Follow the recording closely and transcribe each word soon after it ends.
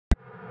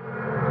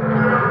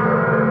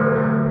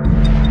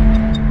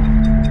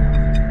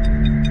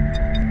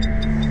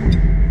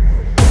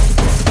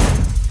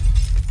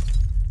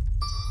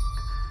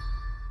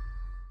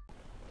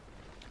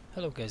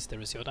Hello guys,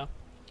 there is Yoda,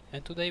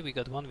 and today we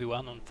got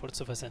 1v1 on Forts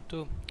of Isen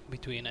II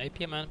between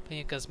Apmn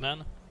playing as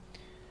men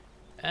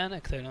and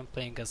Ecthelion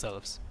playing as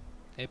Elves.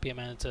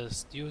 Apmn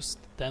just used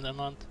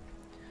Dandelion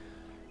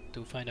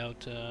to find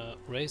out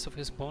race of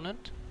his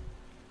opponent.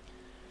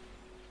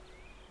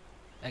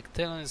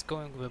 Ecthelion is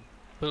going with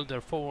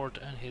Builder forward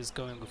and he's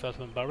going with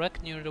Elven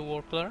Barrack near the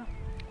Warclare,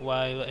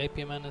 while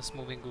Apmn is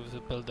moving with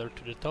the Builder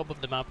to the top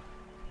of the map.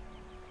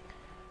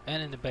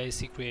 And in the base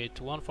he creates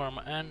one farm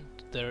and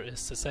there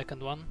is a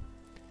second one.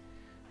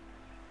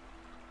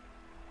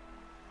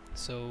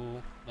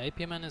 So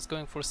Apmn is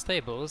going for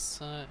stables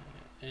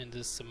in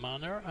this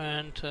manner,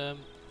 and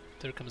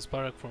there comes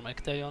Barrack from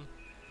Ecthelion.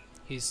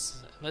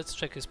 Let's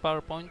check his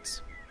power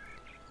points.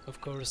 Of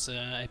course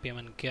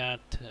Apmn got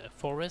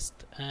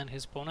Forest and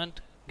his opponent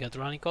got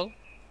Ranical.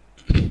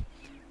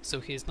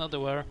 So he's not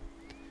aware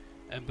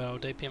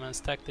about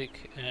Apmn's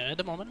tactic at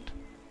the moment.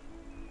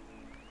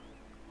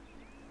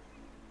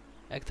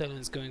 Ecthelion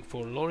is going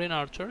for Lorien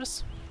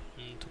archers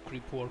to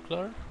creep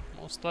Warclare,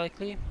 most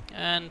likely,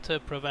 and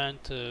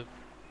prevent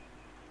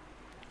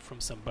from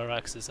some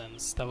barracks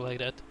and stuff like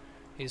that.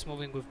 He's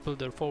moving with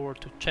Builder forward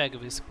to check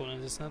if his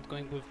opponent is not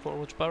going with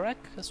Forward Barrack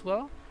as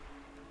well.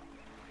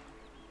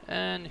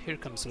 And here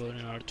comes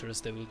Lorien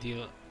archers. They will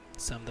deal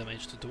some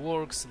damage to the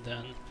works,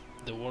 then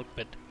the work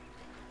pit.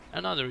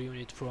 Another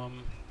unit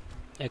from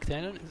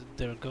Ecthelion,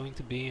 they're going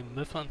to be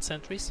Mifflin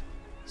sentries.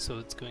 So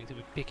it's going to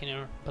be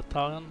Pickeneer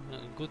Battalion,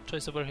 a good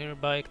choice over here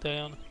by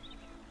Ecthelion.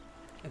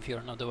 If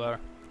you're not aware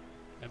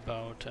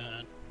about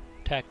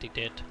tactic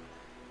that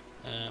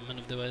Men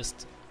of the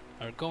West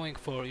are going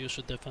for, you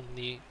should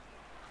definitely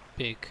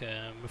pick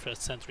Mifflin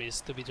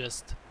sentries to be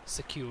just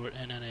secure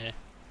in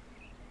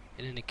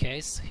any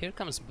case. Here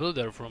comes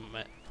Builder from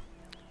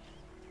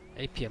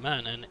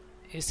Apmn, and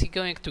is he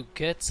going to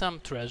get some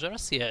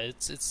treasures? Yeah,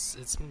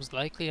 it's most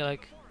likely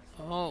like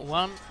only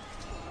one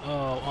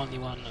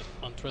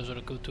treasure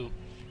go to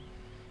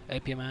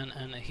Apmn,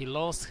 and he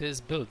lost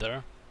his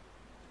Builder,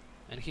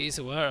 and he's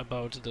aware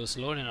about those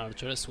Lorien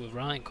archers with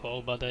running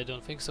call, but I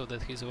don't think so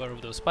that he's aware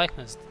of those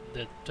pikemen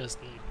that just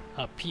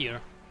appear,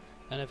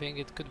 and I think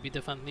it could be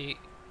definitely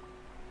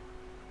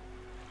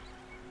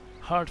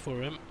hard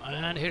for him.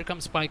 And here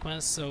comes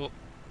pikemen, so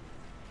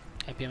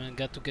Apmn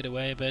got to get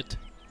away a bit.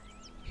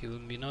 He will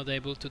be not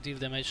able to deal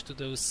damage to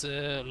those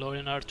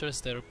Lorien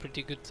archers. They're a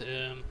pretty good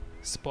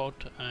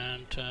spot,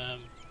 and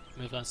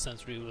Mifflin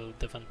sentry will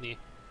definitely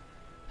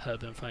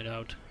help them find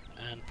out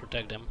and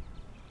protect them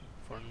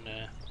from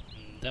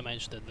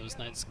damage that those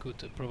knights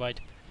could provide.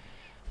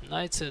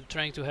 Knights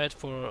trying to head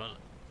for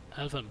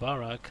Elven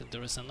Barrack.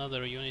 There is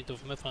another unit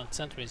of Mifflin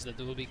sentries that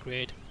will be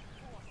created,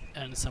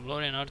 and some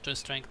Lorien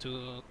archers trying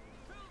to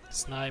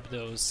snipe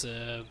those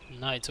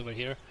knights over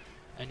here.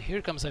 And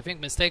here comes, I think,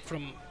 mistake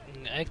from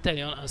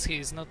Ecthelion, as he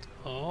is not...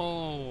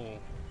 Oh,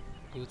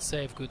 good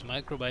save, good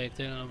micro by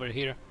Ecthelion over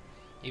here,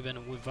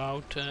 even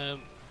without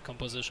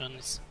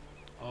compositions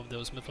of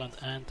those Mifflin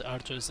and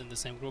archers in the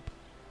same group.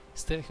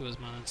 Still he was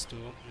managed to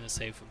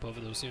save both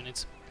of those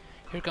units.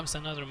 Here comes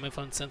another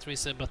Mifflin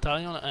sentries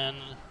battalion, and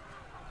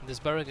this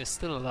barrack is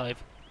still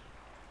alive.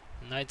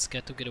 Knights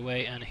get to get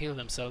away and heal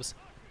themselves.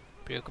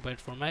 Preoccupied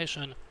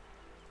formation.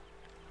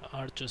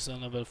 Archers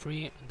on level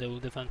 3, they will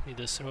definitely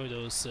destroy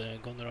those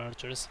Gondor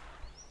archers.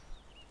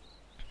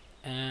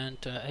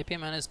 And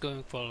Apmn is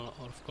going for,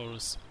 of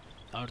course,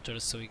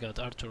 archers, so we got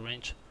archer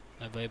range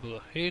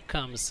available. Here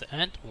comes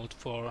Entmoot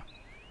for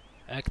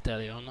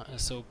Ecthelion,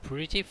 so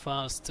pretty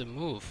fast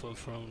move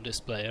from this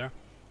player.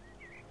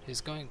 He's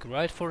going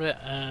right for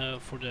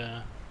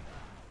the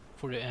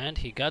end.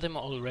 He got him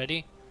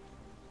already,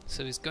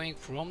 so he's going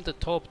from the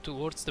top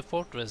towards the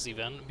fortress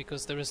even,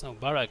 because there is no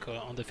barrack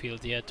on the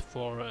field yet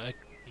for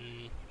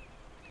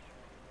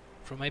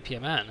from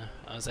Apmn,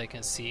 as I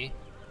can see.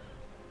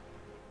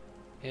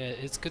 Yeah,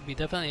 it could be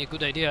definitely a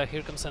good idea.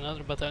 Here comes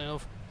another battalion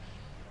of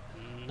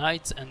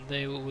knights, and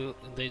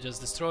they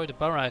just destroy the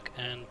barrack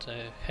and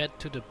head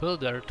to the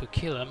Builder to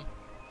kill him.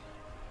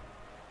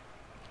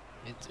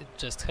 It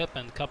just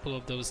happened. Couple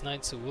of those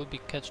knights will be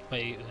catched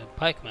by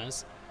pikemen.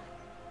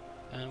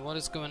 And what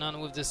is going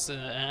on with this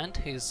ant?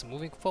 He's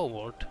moving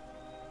forward.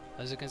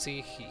 As you can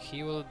see,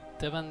 he will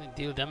definitely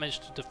deal damage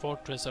to the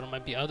fortress or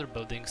maybe other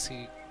buildings.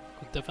 He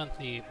could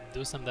definitely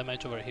do some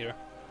damage over here,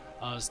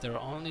 as there are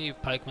only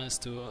pikemen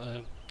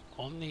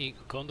only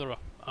Gondor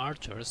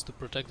archers to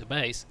protect the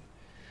base.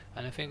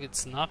 And I think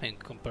it's nothing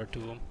compared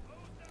to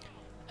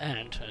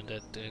Ant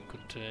that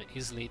could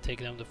easily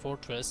take down the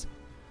fortress.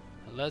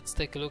 Let's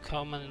take a look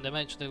how many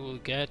damage they will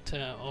get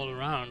all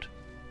around.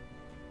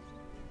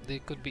 They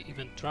could be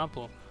even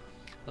trample.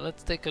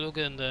 Let's take a look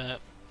at the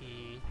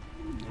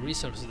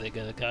resources they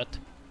got.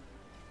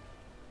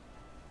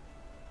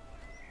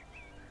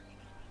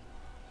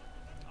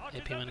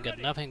 Apmn got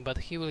nothing, but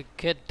he will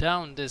get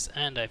down this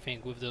end, I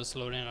think, with those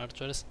Lorien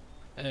archers.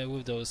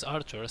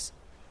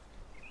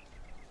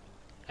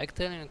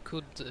 Ecthelion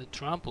could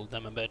trample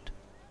them a bit,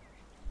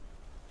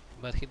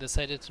 but he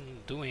decided to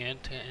do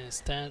it.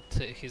 Instead,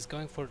 he's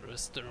going for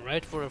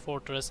right for a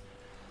fortress,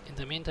 In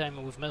the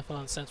meantime, with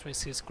Melphalan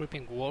sentries, he's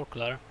creeping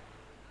Warclar,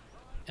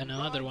 and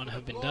another one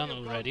have been done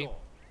already.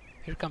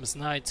 Here comes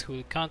Knights who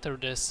will counter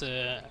this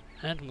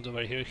Ant mood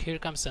over here. Here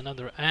comes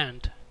another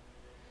Ant,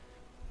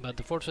 but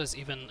the fortress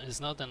even is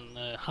not in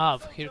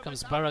half. Here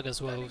comes Barak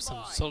as well with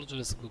some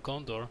soldiers of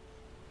Gondor.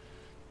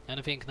 And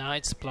I think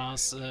Knights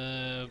plus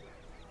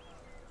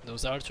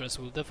those archers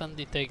will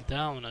definitely take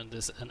down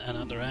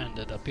another Ant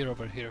that appear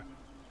over here.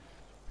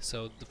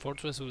 So the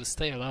fortress will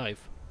stay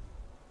alive.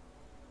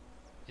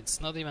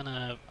 It's not even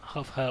a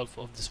half health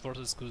of this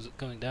fortress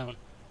going down.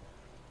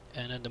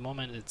 And at the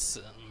moment it's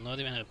not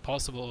even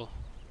possible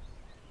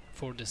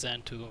for this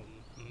Ant to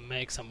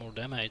make some more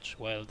damage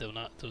while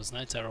those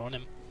knights are on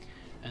him,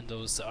 and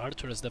those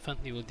archers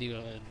definitely will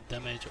deal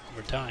damage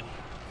over time.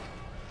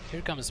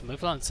 Here comes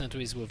Melphalan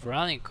sentries with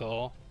Rallying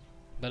Call,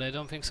 but I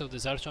don't think so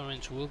this archer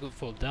range will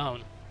fall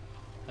down.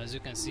 As you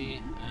can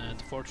see,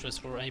 the fortress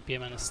for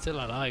Apmn is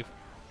still alive,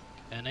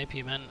 and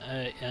Apmn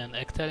and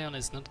Ecthelion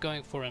is not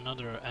going for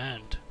another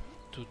Ant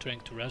to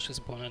trying to rush his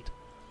opponent.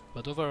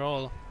 But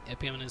overall,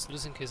 Apmn is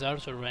losing his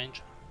archer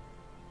range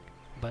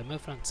by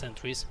Melphalan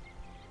sentries,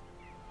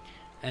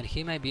 and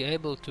he may be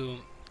able to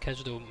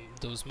catch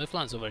those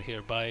Melphalans over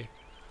here by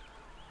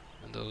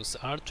those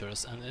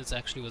archers, and it's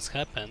actually what's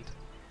happened.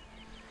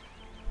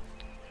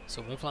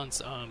 So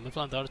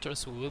Melphalan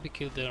archers will be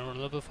killed. They are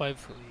level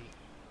 5.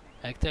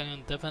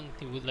 Ecthelion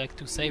definitely would like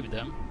to save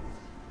them,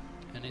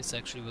 and it's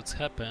actually what's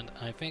happened.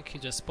 I think he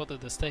just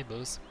spotted the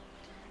stables,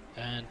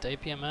 and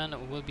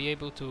Apmn will be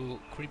able to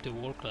creep the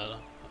Warclad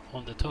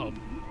on the top,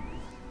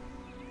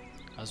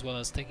 as well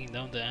as taking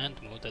down the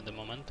Ant mood at the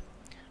moment.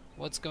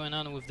 What's going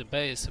on with the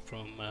base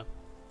from our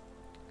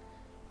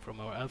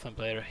Elfen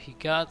player? He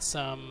got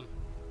some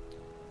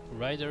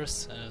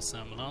riders,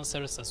 some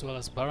lancers, as well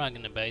as Barak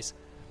in the base,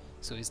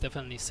 so he's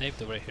definitely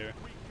saved over here.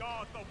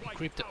 He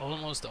creeped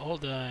almost all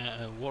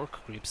the work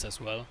creeps as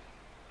well,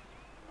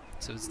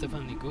 so it's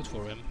definitely good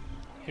for him.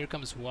 Here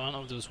comes one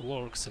of those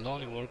works, it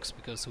only works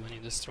because when you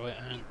destroy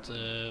Ant,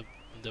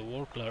 the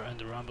Warclar and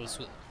the Rumbles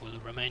will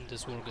remain,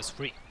 this work is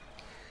free.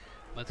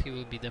 But he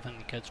will be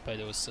definitely catched by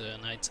those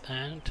Knights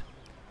and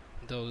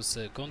those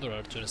Gondor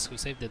archers who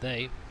saved the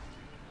day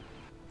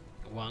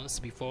once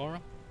before,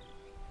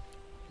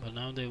 but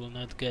now they will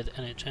not get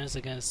any chance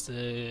against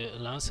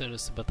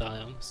Lancers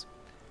battalions.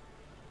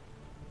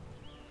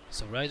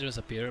 So riders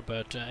appear,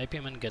 but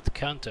Apmn get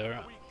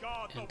counter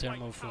in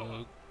terms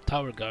of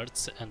tower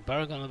guards, and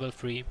Barak on level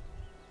 3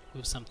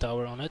 with some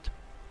tower on it.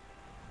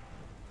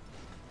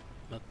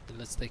 But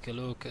let's take a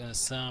look.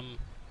 Some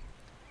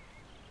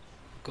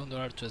Gondor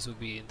archers will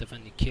be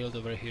definitely killed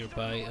over here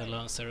by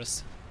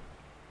Lancers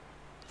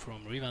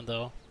from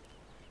Rivendell.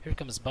 Here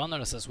comes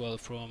Banners as well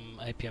from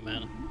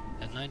Apmn,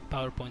 and 9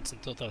 power points in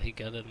total he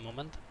got at the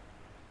moment,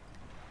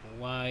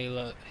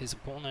 while his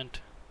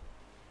opponent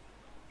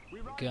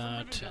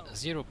got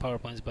 0 power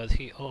points, but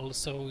he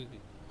also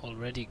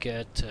already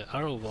get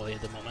arrow volley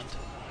at the moment.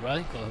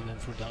 Rallying Call have been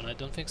through down. I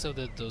don't think so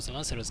that those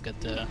Lancers get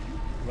the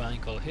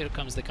Rallying Call. Here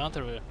comes the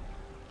counter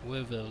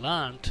with a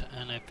land,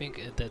 and I think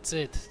that's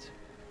it.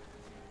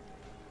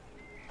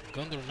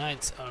 Gondor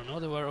Knights are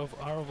not aware of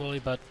arrow volley,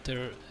 but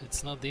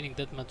it's not dealing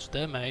that much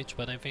damage,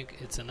 but I think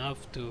it's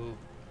enough to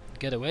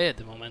get away at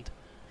the moment.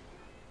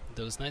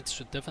 Those Knights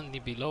should definitely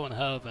be low on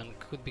health and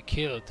could be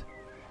killed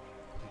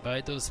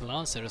by those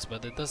Lancers,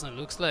 but it doesn't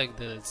look like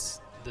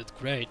that's that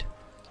great.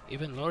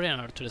 Even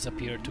Lorien archers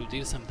appear to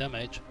deal some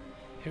damage.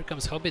 Here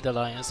comes Hobbit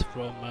Alliance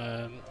from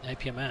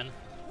Apmn,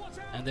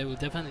 and they will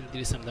definitely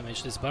deal some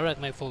damage. This Barak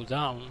may fall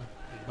down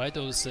by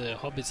those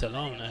hobbits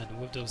alone,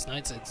 and with those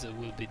knights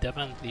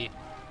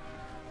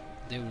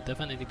they will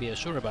definitely be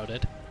assured about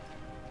it.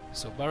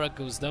 So Barak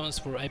goes down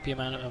for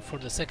Apmn for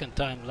the second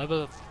time.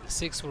 Level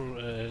 6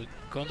 for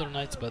Gondor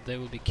Knights, but they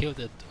will be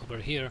killed over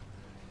here.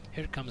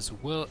 Here comes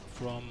Will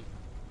from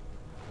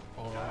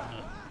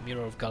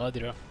Mirror of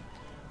Galadriel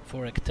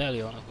for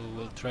Ecthelion, who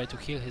will try to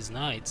heal his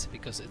knights,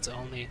 because it's the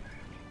only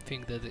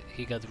thing that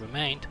he got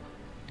remained.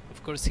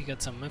 Of course he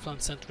got some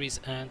Melphalan sentries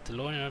and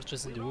Lorien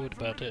archers in the wood,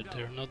 but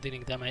they're not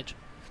dealing damage.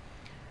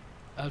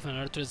 Elfen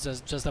archers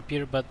just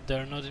appear, but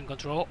they're not in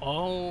control.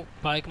 Oh,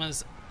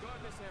 Pikeman's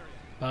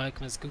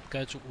good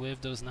catch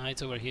with those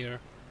knights over here.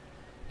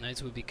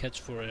 Knights will be catched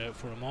for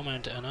a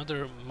moment.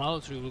 Another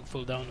Malotru will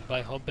fall down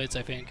by hobbits,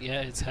 I think.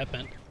 Yeah, it's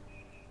happened.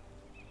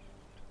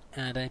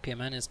 And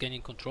Apmn is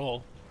gaining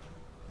control.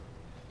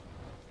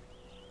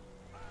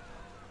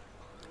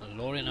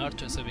 Lorien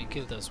archers have been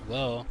killed as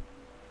well.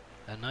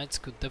 And knights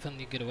could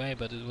definitely get away,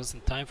 but it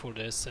wasn't time for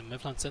this.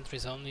 Melphalan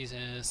sentries only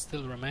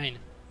still remain.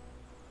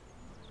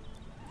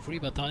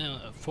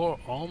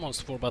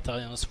 Almost 4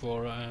 battalions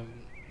for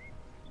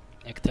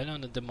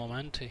Ecthelion at the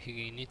moment.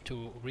 He need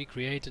to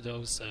recreate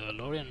those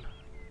Lorien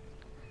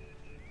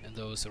and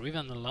those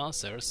Rivendell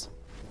Lancers,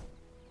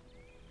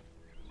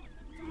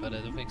 but I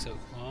don't think so.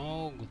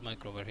 Oh, good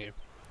micro over here.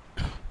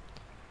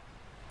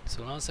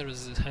 So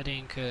Lancers is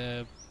heading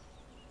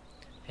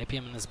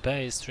Apmn's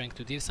base, trying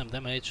to deal some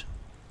damage,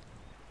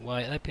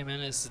 while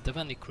Apmn is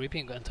definitely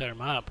creeping the entire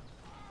map.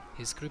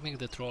 He's creeping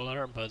the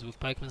Troller, but with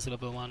Pikeman's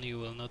level 1 you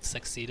will not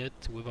succeed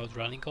it without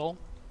Rallying Call.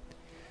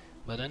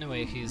 But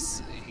anyway, he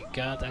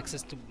got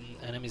access to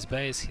enemy's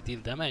base, he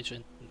deal damage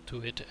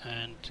into it,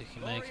 and he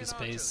make his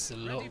base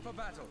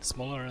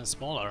smaller and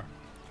smaller.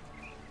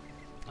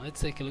 Now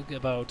let's take a look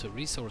about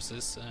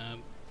resources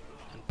and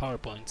power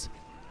points.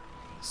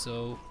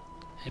 So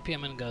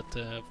Apmn got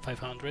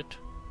 500,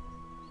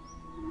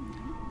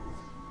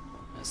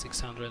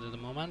 600 at the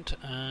moment,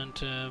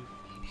 and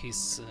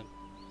his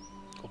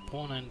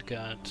opponent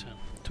got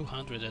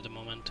 200 at the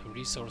moment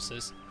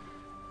resources,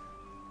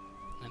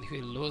 and he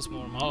will lose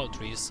more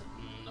Malotries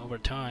over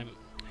time.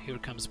 Here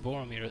comes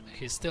Boromir.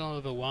 He's still on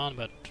level 1,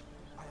 but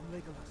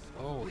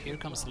oh, here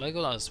comes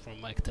Legolas from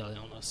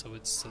Ecthelion, so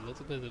it's a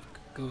little bit of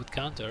good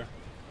counter.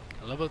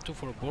 Level 2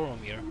 for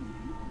Boromir.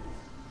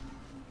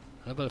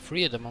 Level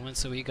 3 at the moment,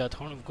 so he got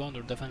Horn of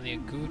Gondor, definitely a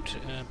good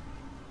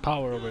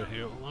power over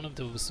here. One of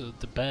those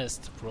the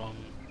best from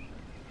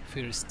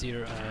first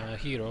tier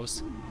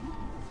heroes,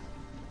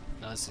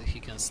 as he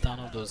can stun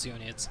off those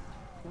units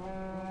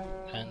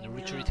and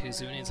retreat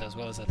his units as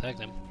well as attack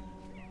them.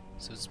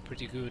 So it's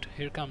pretty good.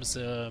 Here comes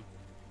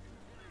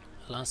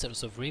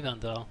Lancers of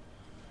Rivendell.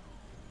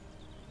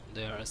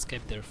 They are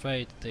escaped their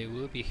fate. They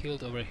will be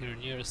healed over here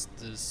nearest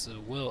this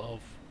well of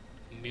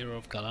Mirror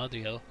of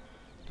Galadriel.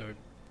 There are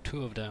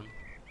 2 of them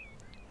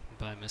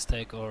by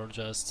mistake, or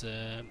just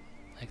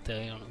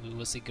Ecthelion, who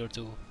was eager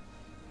to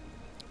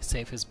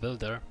save his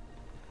builder.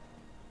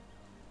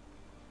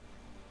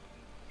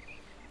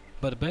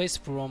 But the base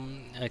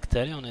from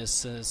Ecthelion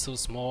is so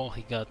small.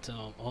 He got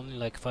only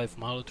like 5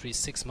 Malotries,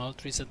 6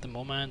 Malotries at the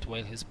moment,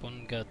 while his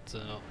opponent got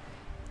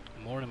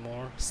more and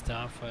more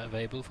stuff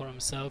available for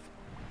himself.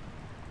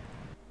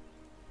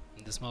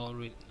 And this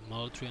Malotry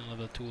on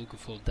level 2 will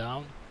fall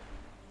down.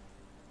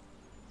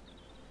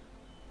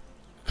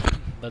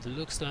 But it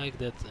looks like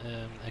that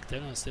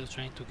Ecthelion is still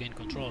trying to gain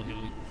control. He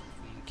will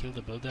kill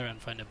the builder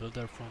and find a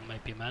builder from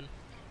Apmn.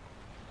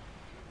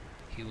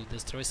 He will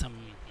destroy some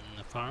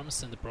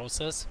farms in the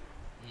process,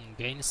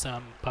 gain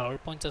some power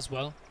points as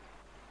well.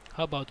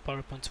 How about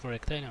power points for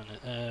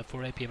Ecthelion,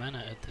 for Apmn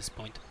at this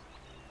point?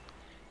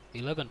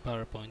 11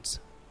 power points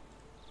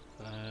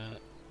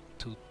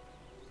to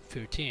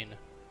 13.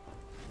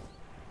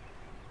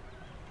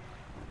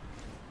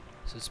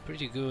 So it's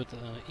pretty good.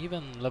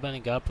 Even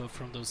leveling up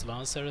from those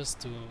Lancers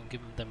to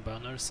give them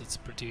banners, it's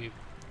pretty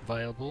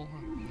viable,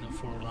 you know,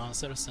 for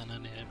Lancers and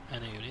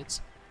any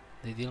units.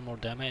 They deal more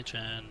damage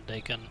and they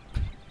can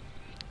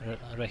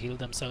re-heal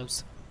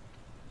themselves.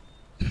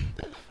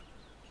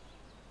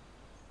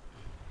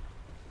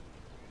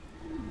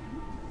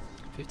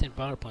 15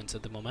 power points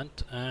at the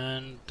moment,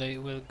 and they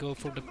will go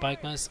for the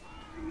Pikemans.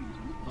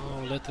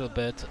 Oh, little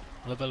bit.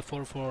 Level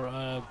 4 for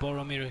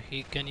Boromir.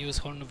 He can use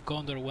Horn of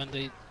Gondor when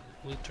they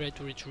will try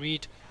to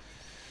retreat,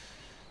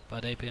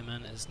 but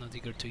Apmn is not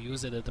eager to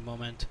use it at the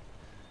moment.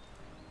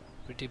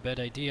 Pretty bad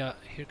idea.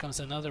 Here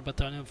comes another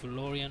battalion of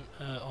Lorien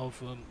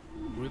of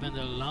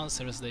Rivendell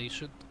Lancers. They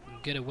should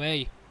get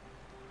away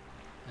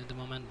at the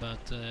moment,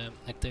 but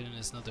Ecthelion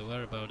is not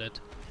aware about it.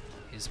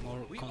 He's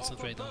more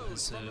concentrated on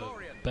his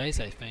base,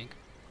 I think.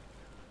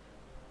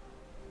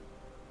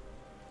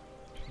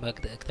 But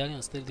the Ecthelion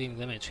is still dealing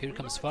damage. Here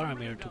comes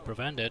Faramir to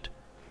prevent it,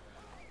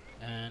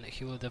 and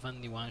he will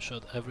definitely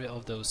one-shot every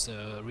of those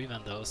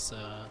Rivendells.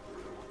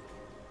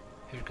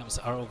 Here comes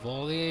Arrow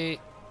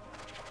Volley.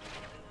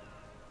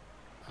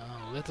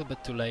 A little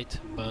bit too late,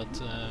 but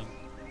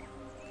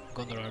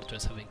Gondor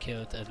archers have been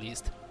killed at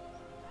least.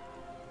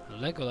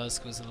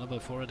 Legolas, who is in level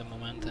 4 at the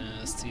moment,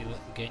 still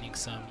gaining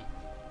some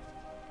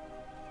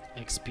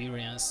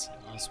experience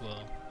as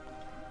well,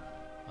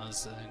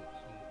 as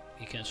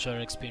he can share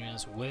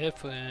experience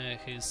with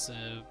his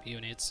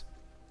units.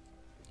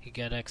 He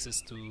get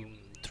access to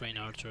train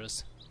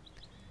archers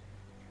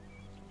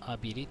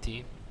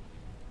ability.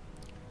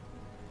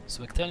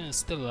 So Ecthelion is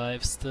still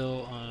alive,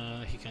 still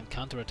he can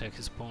counterattack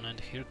his opponent.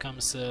 Here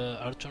comes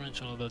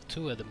Archer-Range on level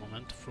 2 at the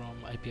moment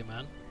from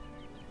Apmn.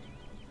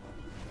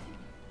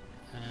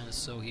 And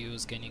so he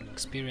was gaining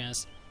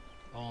experience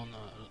on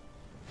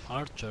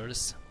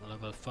archers,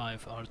 level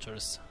 5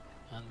 archers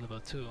and level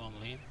 2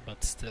 only,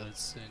 but still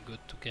it's good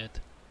to get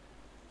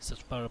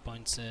such power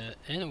points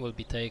and will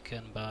be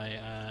taken by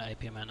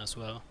Apmn as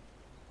well.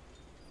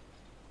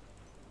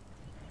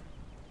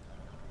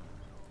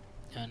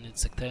 And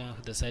it's Ecthelion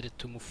who decided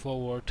to move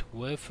forward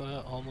with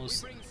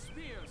almost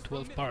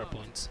 12 power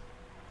points.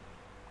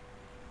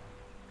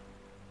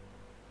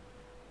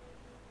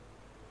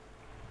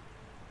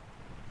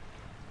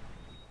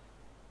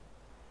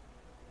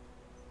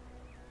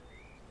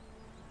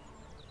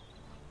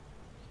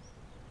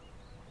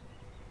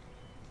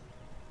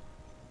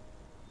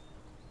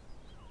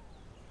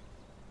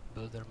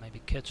 Builder may be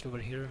catched over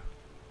here.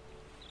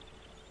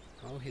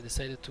 Oh, he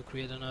decided to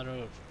create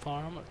another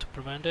farm to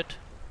prevent it.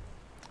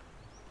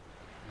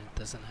 It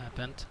doesn't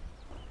happen.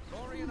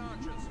 Lorien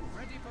archers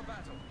ready for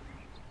battle.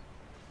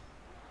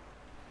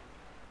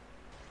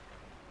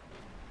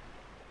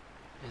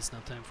 It's now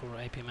time for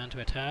Apmn to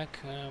attack.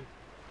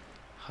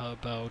 How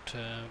about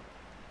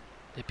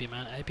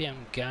APM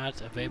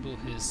got available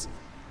his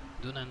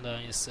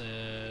Dunandai's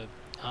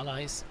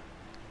allies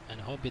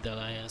and Hobbit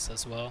alliance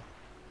as well.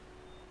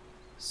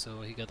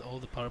 So he got all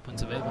the power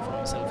points available for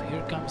himself.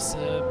 Here comes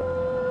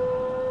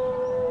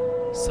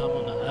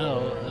summon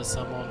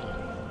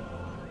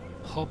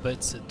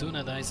Hobbits,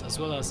 Dunandais, as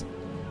well as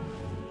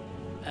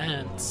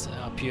ants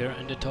appear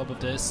in the top of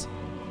this.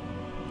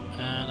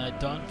 And I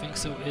don't think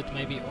so it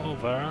may be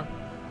over.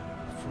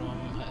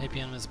 From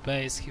APM's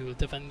base, he will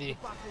definitely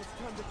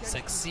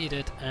succeed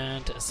it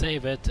and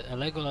save it.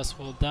 Legolas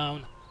fall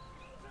down.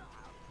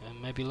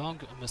 Maybe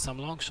some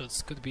long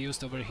shots could be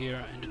used over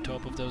here in the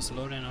top of those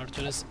Lorien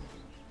archers.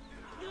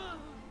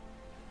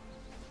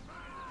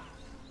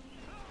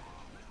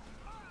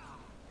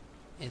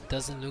 It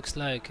doesn't look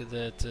like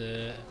that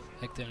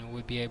Ecthelion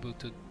will be able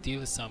to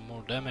deal some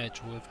more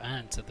damage with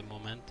ants at the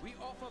moment. We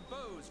offer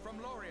bows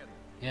from Lorien.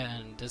 Yeah,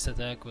 and this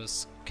attack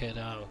was caught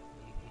off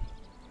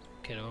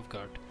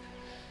guard.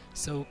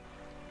 So,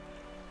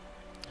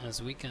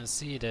 as we can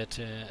see that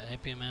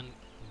Apmn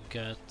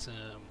got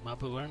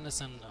map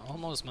awareness and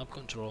almost map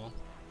control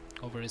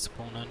over his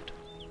opponent.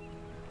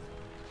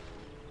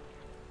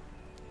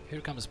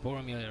 Here comes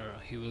Boromir.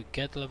 He will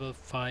get level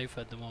 5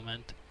 at the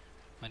moment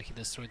when he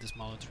destroyed the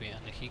small tree,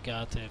 and he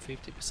got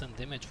 50%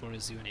 damage for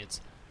his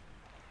units.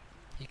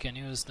 He can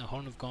use the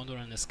Horn of Gondor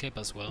and escape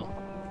as well.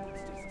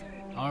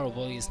 Our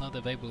volley is not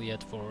available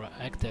yet for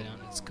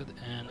Ecthelion.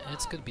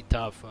 It could be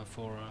tough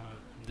for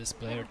this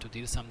player to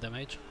deal some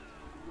damage.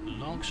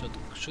 Long shot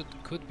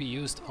could be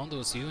used on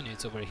those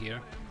units over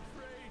here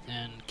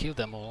and kill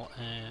them all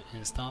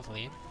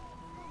instantly,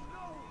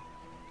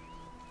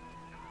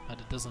 but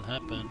it doesn't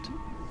happen.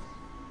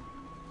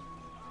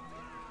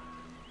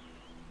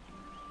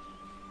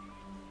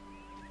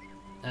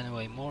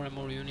 Anyway, more and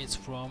more units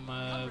from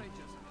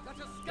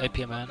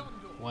Apmn,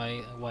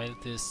 while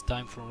this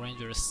time for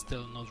Rangers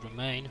still not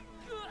remain.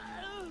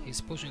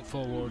 He's pushing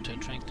forward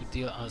and trying to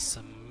deal as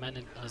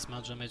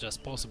much damage as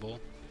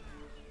possible.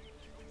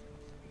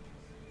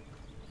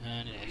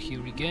 And he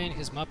regained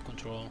his map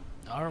control.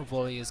 Our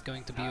volley is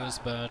going to be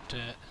used, but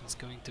it's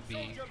going to be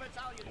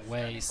a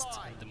waste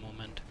at the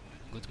moment.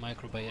 Good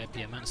micro by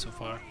Apmn so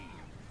far.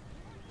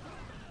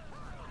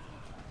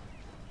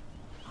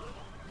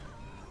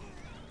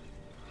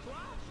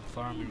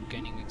 Farmer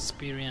gaining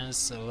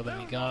experience,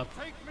 leveling up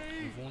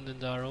with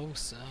wounded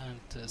arrows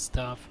and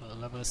stuff.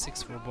 Level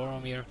 6 for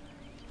Boromir.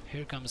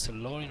 Here comes the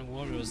Lorien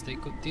warriors. They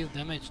could deal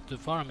damage to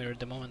Faramir at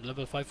the moment.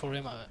 Level 5 for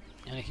him,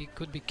 and he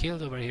could be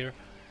killed over here.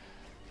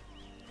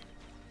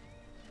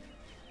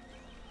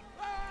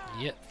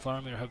 Yeah,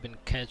 Faramir have been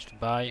catched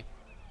by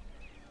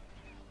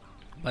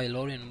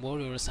Lorien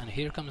warriors, and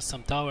here comes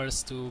some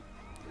towers to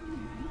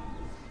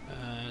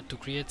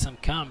create some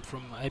camp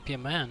from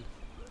Apmn.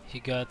 He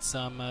got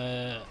some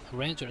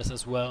rangers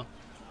as well,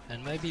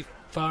 and maybe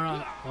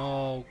Farah.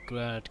 Oh,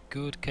 great!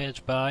 Good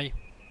catch by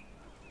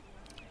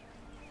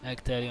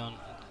Ecthelion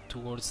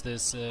towards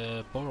this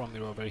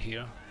Boromir over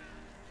here.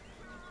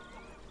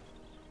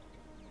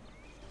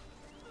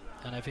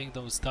 And I think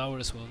those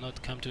towers will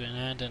not come to an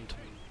end, and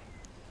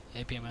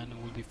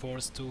Apmn will be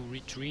forced to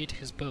retreat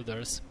his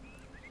builders.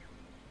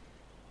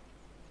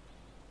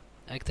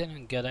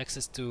 Ecthelion get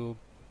access to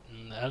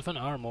elven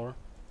armor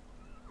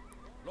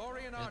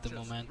at the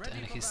moment,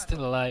 and he's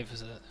still alive.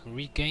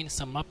 Regain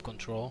some map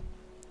control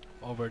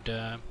over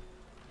the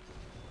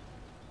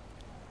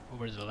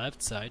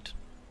left side,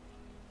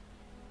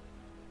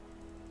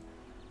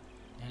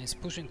 and he's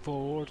pushing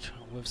forward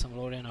with some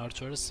Lorien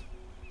archers.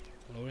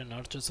 Lorien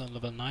archers on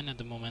level 9 at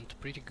the moment,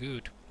 pretty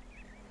good.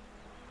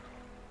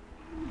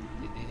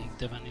 They're dealing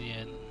definitely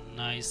a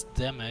nice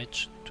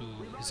damage to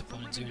his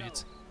opponent's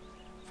units.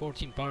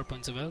 14 power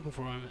points available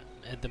for him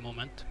at the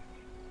moment.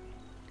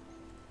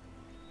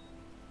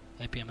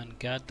 Apmn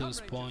got those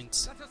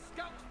points.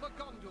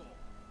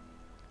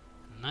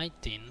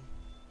 19,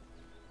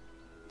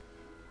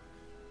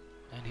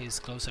 and he's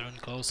closer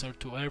and closer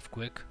to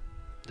Earthquake.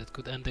 That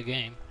could end the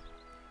game,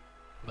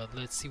 but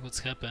let's see what's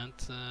happened.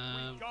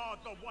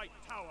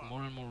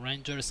 More and more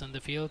rangers in the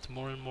field,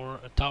 more and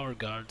more tower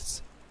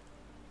guards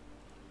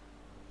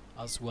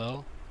as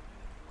well.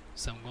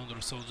 Some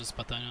Gondor soldiers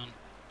battalion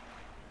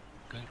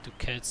going to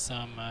catch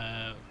some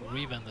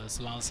Rivendell's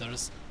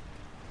lancers.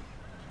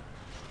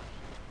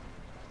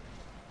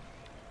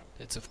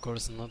 It's of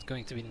course not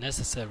going to be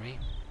necessary.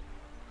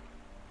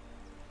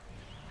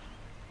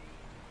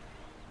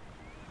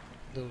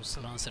 Those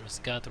lancers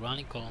got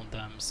running call on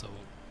them, so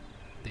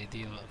they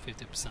deal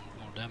 50%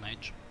 more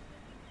damage.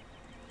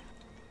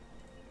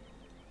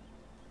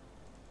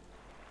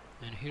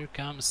 And here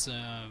comes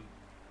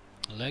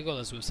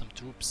Legolas with some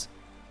troops.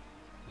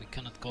 We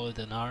cannot call it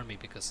an army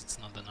because it's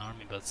not an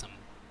army, but some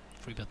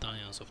 3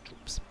 battalions of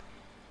troops.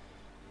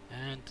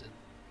 And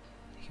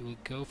he will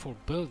go for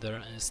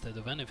Builder instead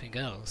of anything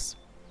else.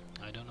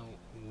 I don't know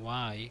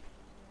why.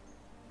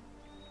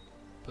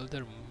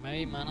 Builder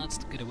may manage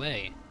to get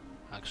away,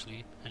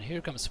 actually. And here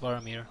comes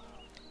Faramir,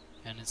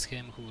 and it's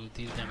him who will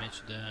deal damage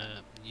to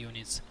the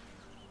units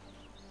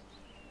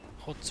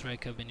hot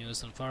strike have been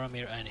used on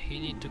Faramir, and he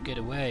need to get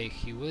away.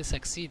 He will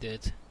succeed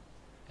it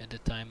at the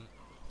time,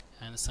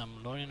 and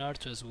some Lorien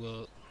archers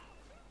will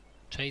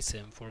chase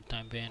him for the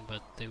time being,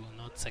 but they will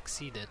not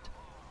succeed it,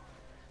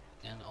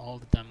 and all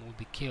the time will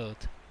be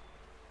killed.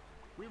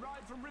 We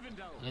ride from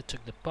Rivendell. Let's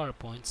check the power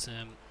points.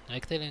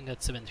 Ecthelion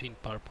got 17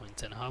 power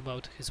points, and how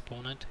about his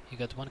opponent? He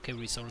got 1k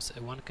resource,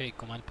 1k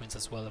command points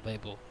as well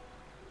available.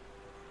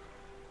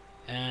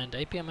 And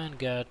Apmn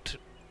got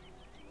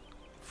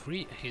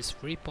his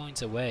 3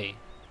 points away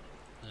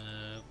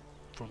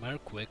from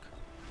Earthquake,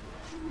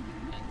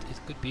 and it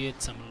could be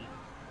it.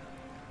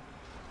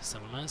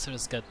 Some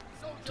Lancers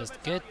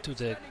just get to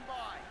the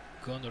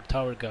Gondor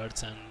tower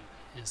guards and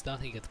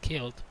instantly get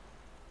killed,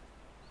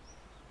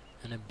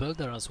 and a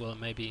builder as well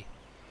may be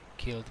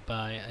killed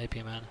by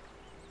Apmn.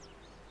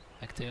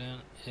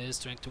 Ecthelion is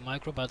trying to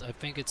micro, but I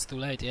think it's too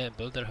late. Yeah,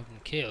 builder have been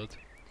killed.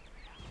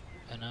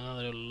 And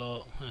another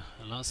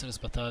Lancers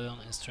battalion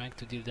is trying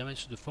to deal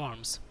damage to the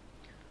farms,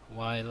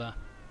 while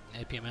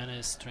Apmn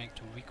is trying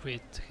to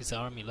recreate his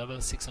army,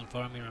 level 6 on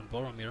Faramir and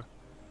Boromir.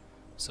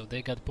 So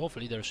they got both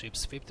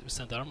leaderships,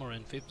 50% armor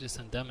and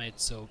 50% damage,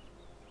 so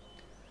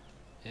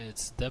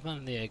it's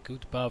definitely a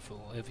good buff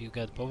if you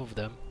get both of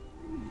them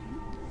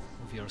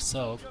with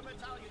yourself.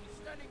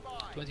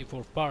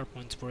 24 power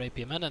points for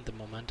Apmn at the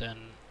moment, and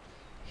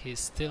he's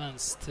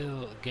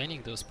still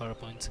gaining those power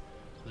points.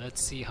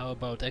 Let's see how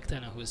about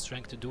Ecthelion, who is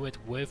trying to do it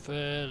with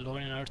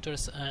Lorien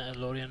archers,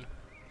 Rivendell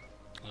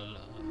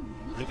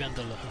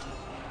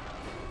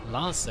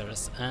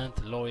Lancers and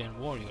Lorien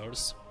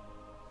warriors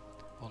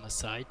on the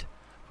side.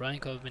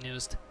 Rank have been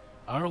used,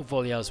 arrow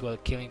volley as well,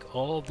 killing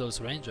all of those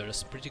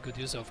rangers. Pretty good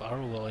use of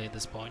arrow volley at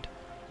this point.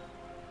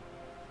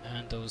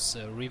 And those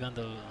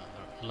Rivendell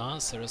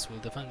Lancers will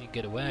definitely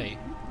get away.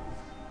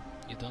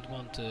 You don't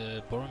want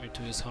Boromir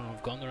to use Horn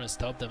of Gondor and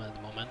stop them at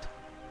the moment.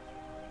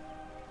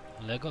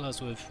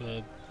 Legolas with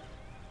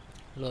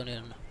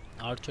Lorien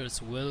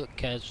archers will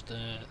catch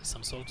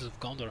some soldiers of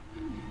Gondor,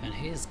 and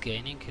he is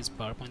gaining his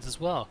power points as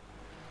well.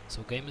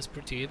 So game is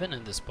pretty even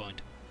at this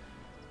point.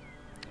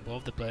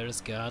 Both the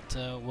players got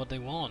what they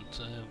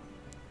want,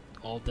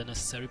 all the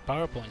necessary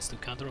power points to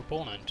counter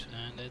opponent,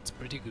 and it's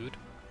pretty good.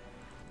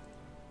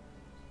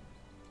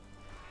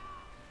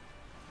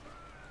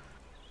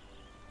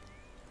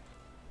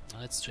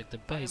 Let's check the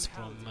base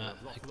from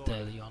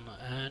Ecthelion,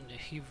 and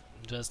he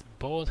just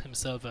bought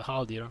himself a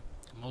Haldir,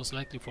 most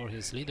likely for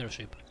his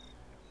leadership.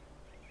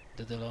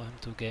 That allow him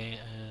to gain,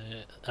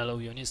 allow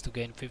units to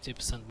gain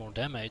 50% more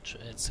damage.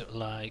 It's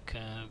like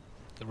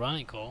the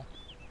running call.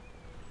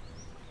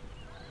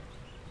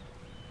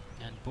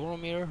 And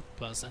Boromir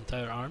plus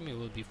entire army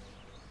will be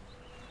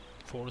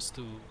forced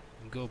to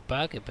go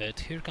back a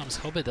bit. Here comes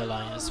Hobbit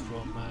alliance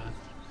from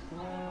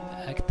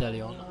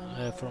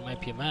Ecthelion, from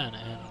Apmn,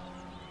 and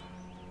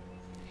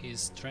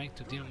he's trying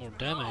to deal more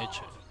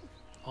damage.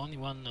 Only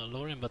one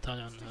Lorien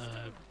battalion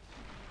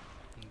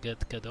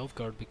get off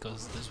guard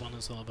because this one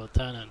is on level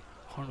 10 and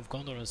Horn of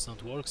Gondor is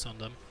not works on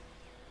them.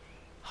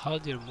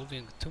 Haldir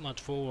moving too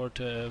much forward.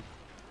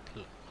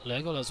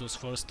 Legolas was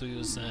forced to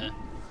use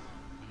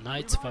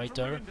Knight's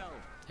Fighter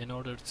in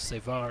order to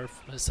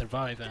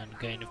survive and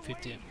gain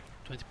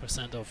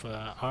 20% of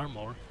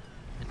armor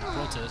in the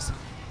process.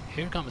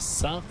 Here comes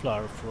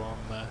Sunflower from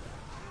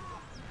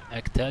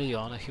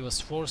Ecthelion. He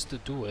was forced to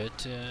do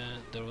it.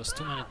 There was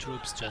too many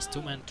troops, just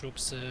too many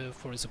troops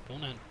for his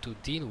opponent to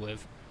deal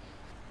with,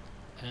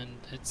 and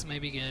it's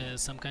maybe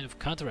some kind of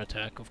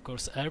counterattack. Of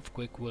course,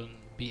 Earthquake will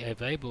be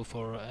available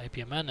for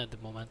Apmn at the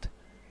moment,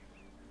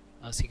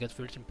 as he got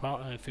 30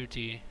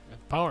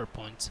 power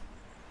points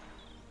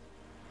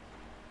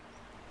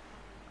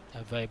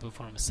available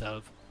for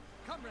himself.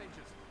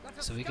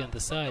 So we can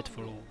decide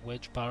for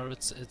which power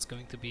it's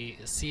going to be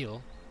a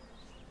seal.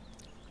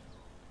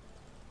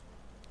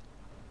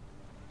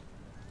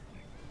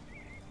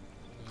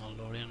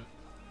 Lorien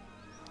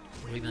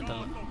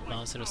Rivendell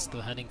Lancer is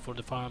still heading for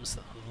the farms,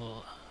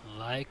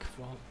 like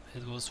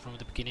it was from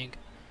the beginning.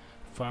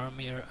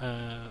 Faramir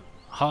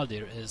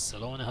Haldir is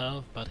low in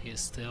health, but he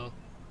is still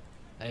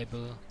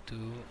able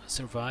to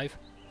survive.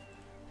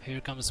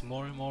 Here comes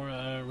more and more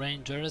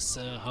rangers.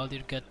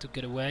 Haldir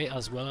get away,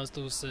 as well as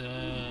those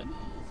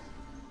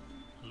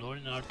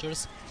Lorien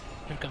archers.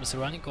 Here comes a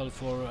running call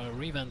for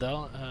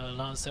Rivendell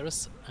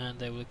Lancers, and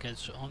they will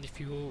catch only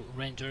few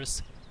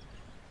rangers,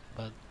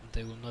 but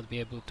they will not be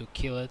able to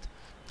kill it.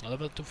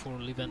 Level 2 for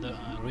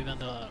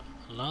Rivendell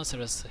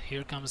Lancers.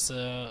 Here comes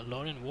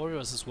Lorien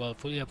warriors as well,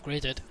 fully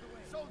upgraded,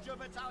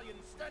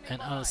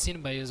 and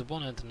unseen by his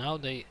opponent. Now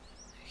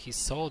he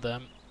saw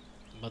them,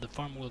 but the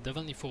farm will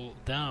definitely fall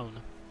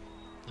down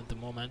at the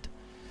moment.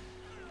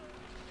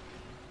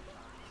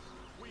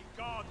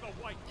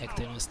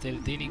 Ecthelion is still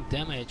dealing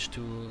damage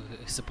to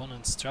his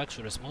opponent's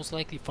structures, most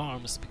likely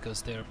farms,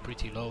 because they are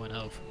pretty low in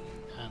health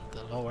and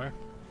lower.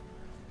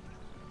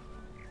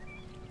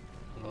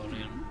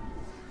 Lorien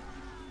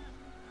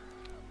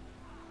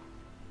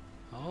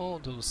Oh,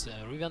 those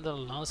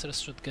Rivendell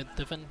Lancers should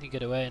definitely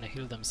get away and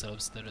heal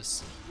themselves. There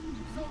is...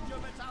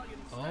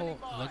 Oh,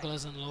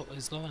 Legolas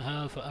is low in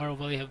health. Arrow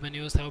Volley have been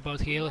used. How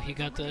about heal? He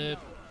got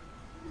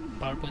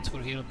power points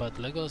for heal, but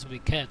Legolas will be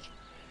catch.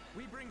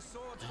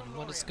 And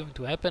what is going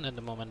to happen at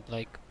the moment?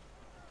 Like,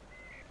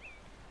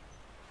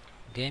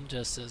 game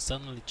just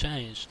suddenly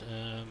changed.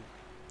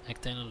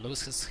 Ecthelion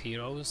loses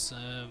heroes,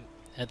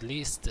 at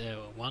least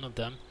one of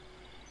them,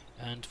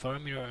 and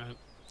Faramir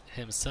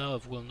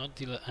himself will not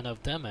deal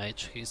enough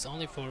damage. He's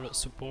only for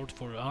support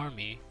for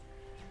army.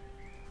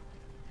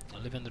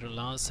 Living the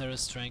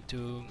Lancers trying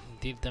to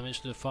deal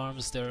damage to the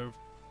farms. They're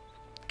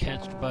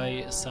catched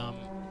by some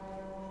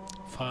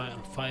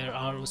fire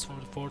arrows from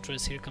the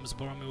fortress. Here comes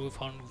Boromir with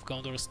Horn of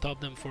Gondor.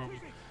 Stop them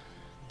from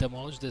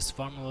demolish this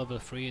farm on level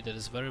 3 that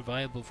is very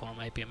viable for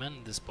Apmn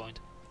at this point,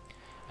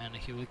 and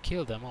he will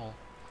kill them all.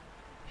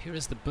 Here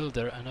is the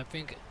builder, and I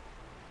think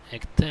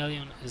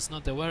Ecthelion is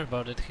not aware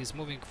about it. He's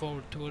moving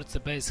forward towards the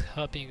base,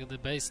 helping the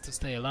base to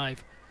stay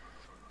alive,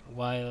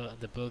 while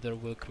the builder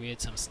will create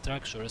some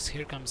structures.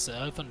 Here comes the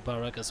Elven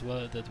Barrack as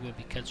well, that will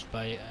be catched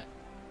by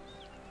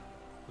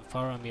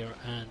Faramir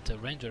and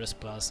Rangers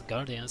plus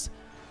Guardians,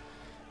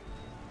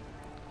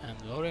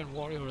 and Lorien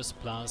Warriors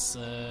plus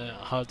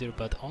Haldir,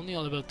 but only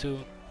on level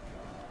 2.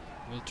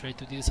 Will try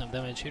to deal some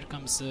damage. Here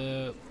comes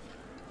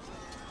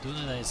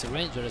Dunedain's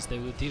Rangers. They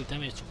will deal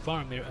damage to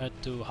Faramir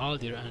and to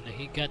Haldir, and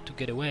he got to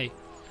get away.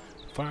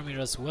 Faramir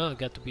as well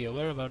got to be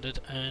aware about it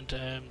and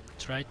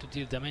try to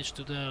deal damage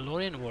to the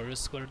Lorien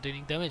Warriors who are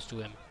dealing damage to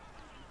him.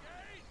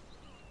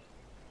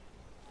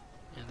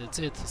 And that's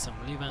it. Some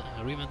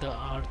Rivendell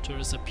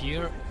archers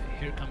appear.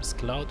 Here comes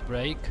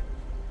Cloudbreak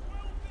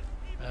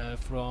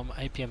from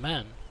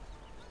Apmn,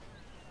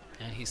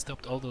 and he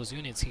stopped all those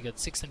units. He got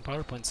 16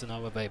 power points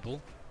now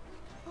available.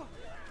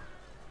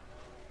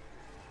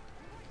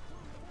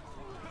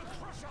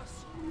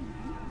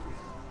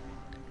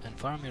 And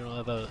Faramir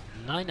level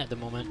 9 at the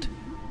moment.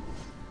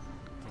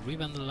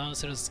 Rivendell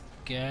Lancers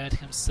get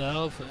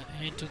himself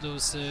into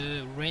those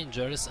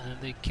Rangers, and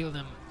they kill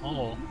them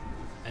all.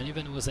 And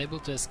even was able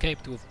to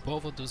escape with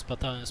both of those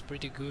battalions.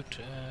 Pretty good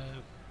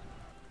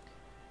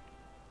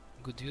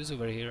good use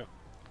over here.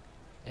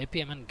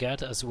 Apmn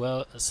got as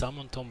well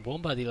Summon Tom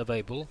Bombadil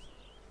available.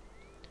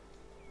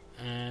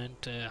 And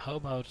how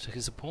about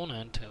his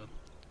opponent?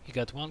 He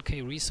got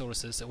 1k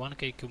resources,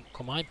 1k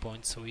command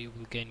points, so he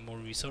will gain more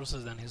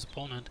resources than his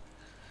opponent.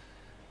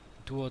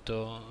 Duo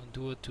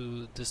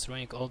to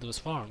destroying all those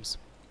farms.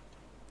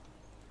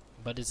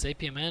 But it's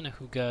Apmn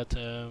who got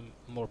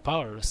more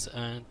powers,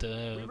 and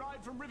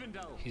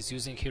he's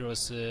using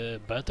heroes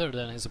better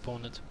than his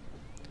opponent,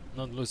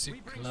 not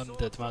losing them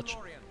that much.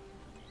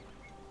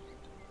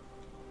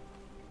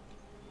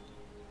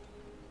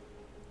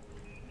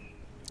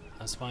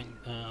 As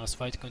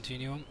fight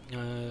continue,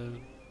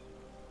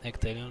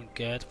 Ecthelion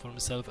get for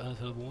himself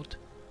Elfwood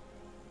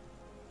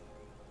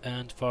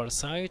and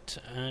Farsight,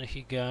 and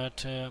he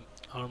got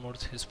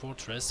armored his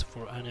fortress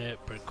for any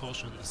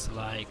precautions,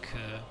 like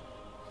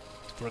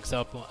for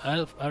example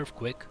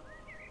earthquake.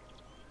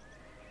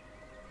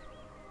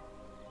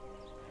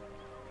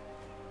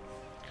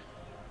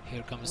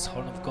 Here comes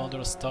Horn of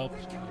Gondor,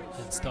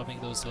 stopping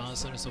those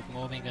Lancers of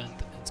moving, and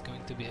it's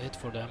going to be it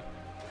for them.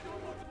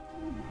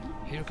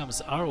 Here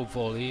comes Arrow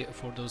Volley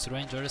for those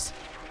Rangers.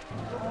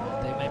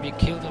 They may be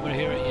killed over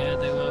here. Yeah,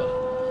 they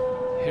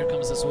will. Here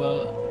comes as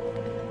well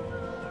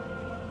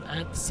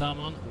and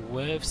Summon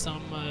with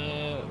some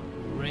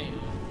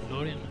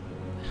Lorien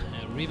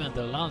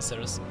Rivendell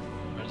Lancers.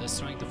 We're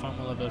destroying the farm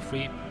on level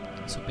 3.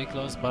 So big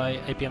loss by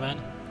Apmn,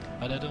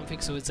 but I don't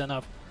think so it's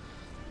enough.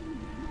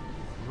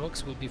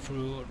 Rocks will be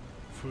threw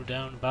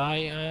down by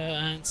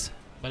ants,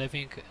 but I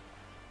think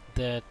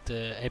that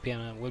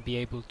Apmn will be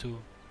able to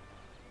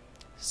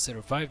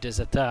survive this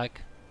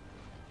attack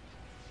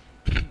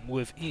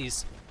with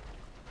ease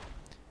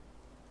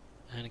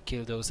and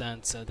kill those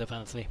ants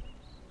definitely.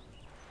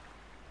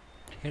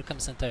 Here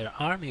comes entire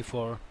army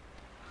for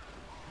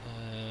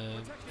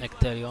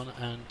Ecthelion,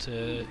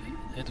 and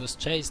it was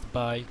chased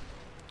by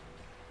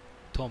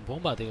Tom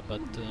Bombadil,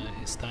 but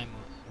his time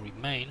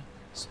remain,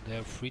 so they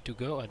are free to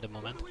go at the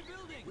moment.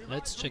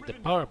 Let's check the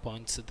power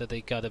points that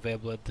they got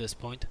available at this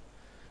point.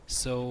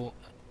 So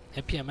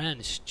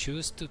Apmn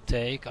choose to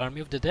take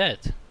Army of the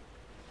Dead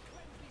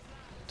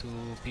to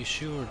be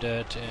sure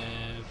that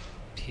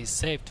he's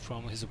saved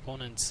from his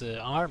opponent's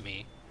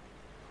army.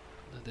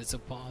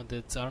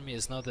 That army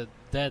is not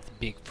that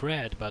big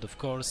threat, but of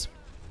course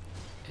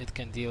it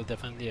can deal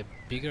definitely a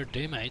bigger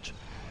damage.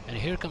 And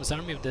here comes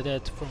Army of the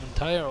Dead from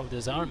entire of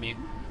this army.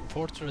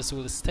 Fortress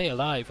will stay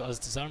alive as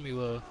this army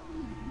will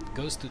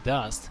goes to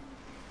dust.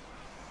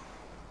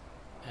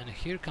 And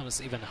here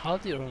comes even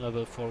Haldir on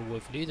level 4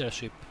 with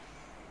leadership,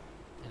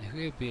 and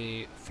he will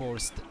be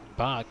forced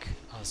back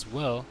as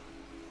well.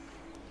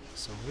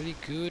 So really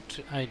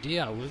good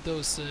idea with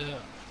those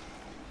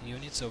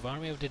units of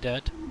Army of the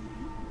Dead,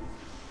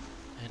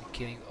 and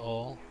killing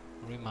all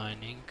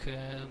remaining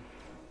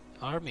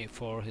army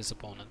for his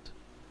opponent.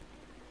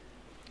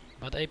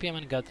 But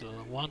APMN got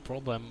one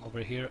problem over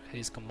here.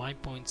 His combine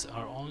points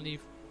are only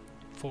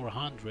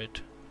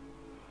 400,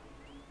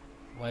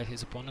 while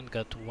his opponent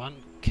got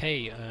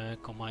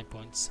 1k combine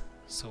points,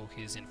 so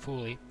he's in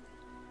fully,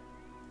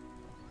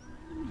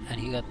 and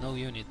he got no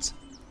units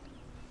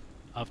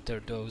after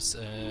those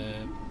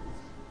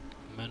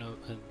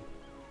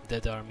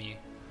dead army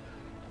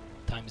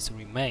times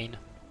remain.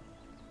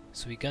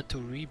 So he got to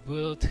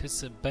rebuild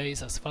his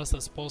base as fast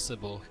as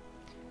possible.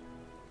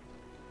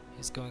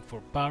 He's going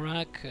for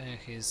Barak,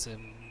 he's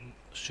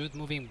should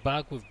moving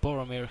back with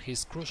Boromir.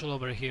 He's crucial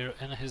over here,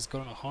 and he's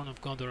going to Horn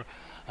of Gondor,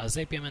 as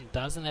APMN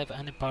doesn't have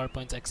any power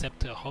points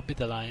except Hobbit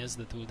Alliance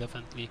that will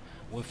definitely,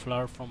 with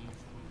Flower from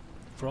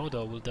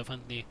Frodo, will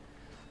definitely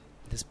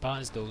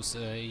despise those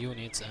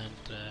units and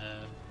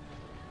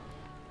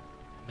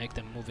make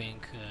them moving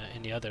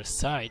in the other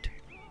side.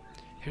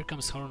 Here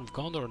comes Horn of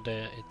Gondor.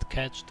 It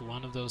catched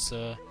one of those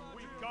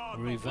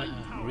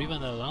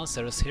Rivendell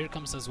Lancers. Here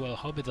comes as well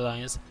Hobbit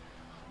Alliance.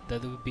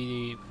 That will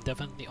be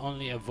definitely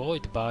only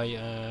avoided by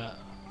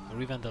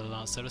Rivendell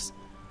Lancers.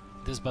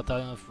 This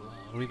battalion of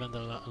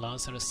Rivendell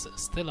Lancers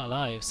still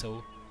alive,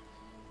 so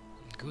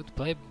good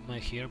play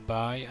here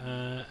by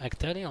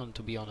Ecthelion,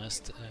 to be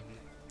honest.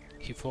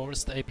 He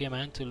forced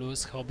APMN to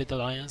lose Hobbit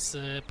Alliance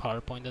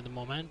power point at the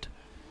moment,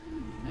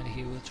 and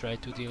he will try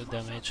to deal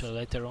damage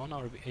later on,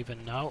 or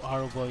even now.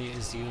 Arrow Volley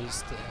is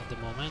used at the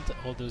moment.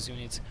 All those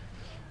units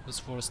was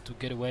forced to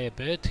get away a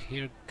bit.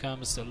 Here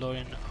comes the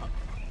Lorien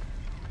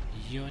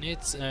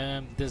units.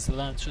 This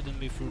land shouldn't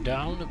be through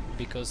down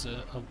because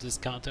of this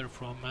counter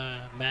from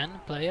man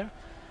player.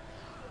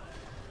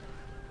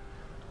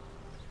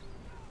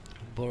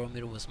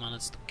 Boromir was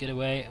managed to get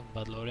away,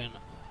 but Lorien,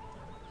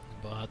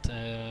 but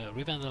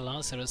Rivendell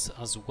Lancers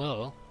as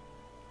well.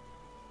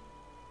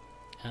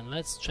 And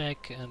let's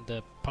check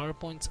the power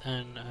points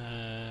and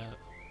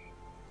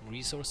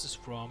resources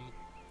from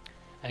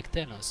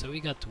Ecthelion. So we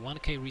got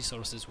 1k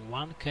resources,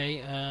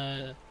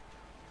 1k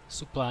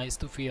supplies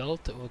to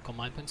field, or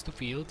command points to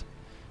field.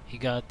 He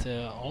got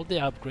all the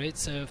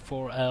upgrades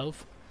for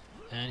Elf,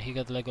 and he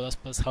got Legolas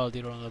plus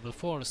Haldir on level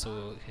 4,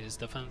 so he's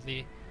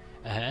definitely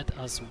ahead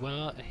as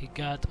well. He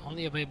got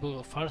only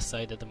available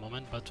Farsight at the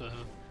moment, but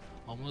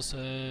almost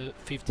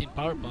 15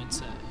 power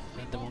points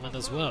at the moment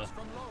as well,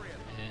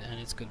 and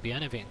it could be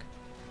anything.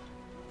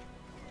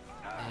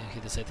 He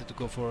decided to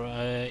go for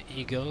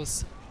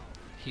Eagles.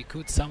 He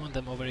could summon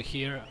them over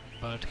here,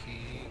 but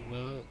he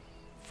will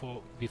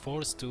be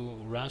forced to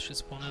rush his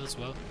opponent as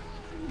well.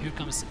 Here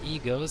comes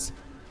Eagles,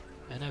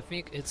 and I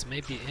think it's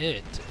maybe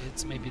it.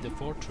 It's maybe the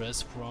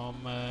fortress from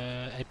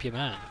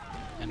APMN,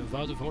 and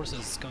without the forces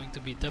it's going to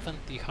be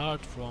definitely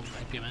hard from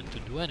APMN to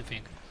do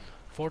anything.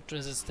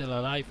 Fortress is still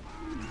alive.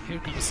 Here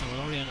comes some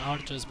Lorien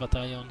Archers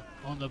battalion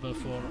on level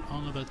 4,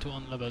 on level 2,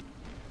 on level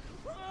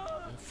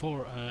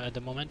 4 at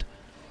the moment.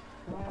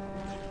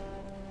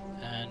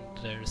 And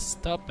they're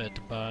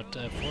stopped, but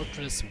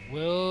Fortress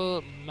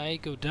may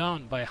go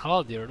down by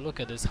Haldir.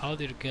 Look at this,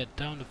 Haldir get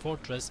down the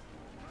Fortress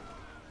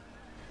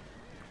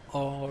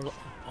all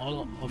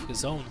of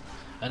his own,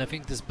 and I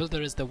think this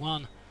builder is the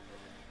one,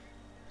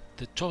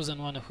 the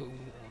chosen one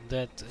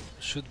that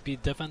should be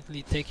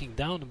definitely taken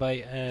down by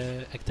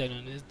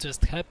Ecthelion. It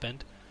just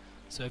happened,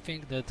 so I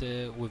think that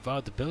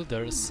without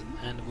builders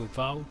and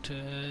without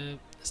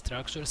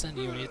structures and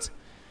units,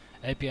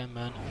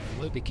 APMN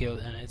will be killed,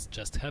 and it's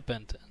just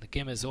happened. The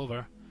game is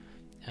over,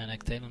 and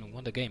Ecthelion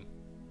won the game.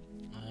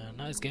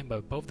 Nice game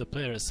by both the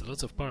players.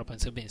 Lots of power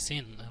points have been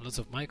seen, and lots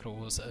of micro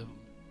was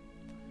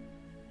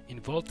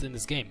involved in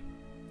this game,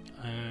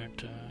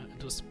 and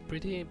it was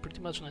pretty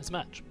much a nice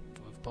match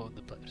with both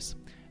the players.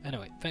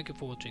 Anyway, thank you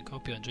for watching.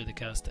 Hope you enjoyed the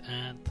cast,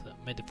 and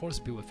may the force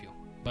be with you.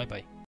 Bye bye.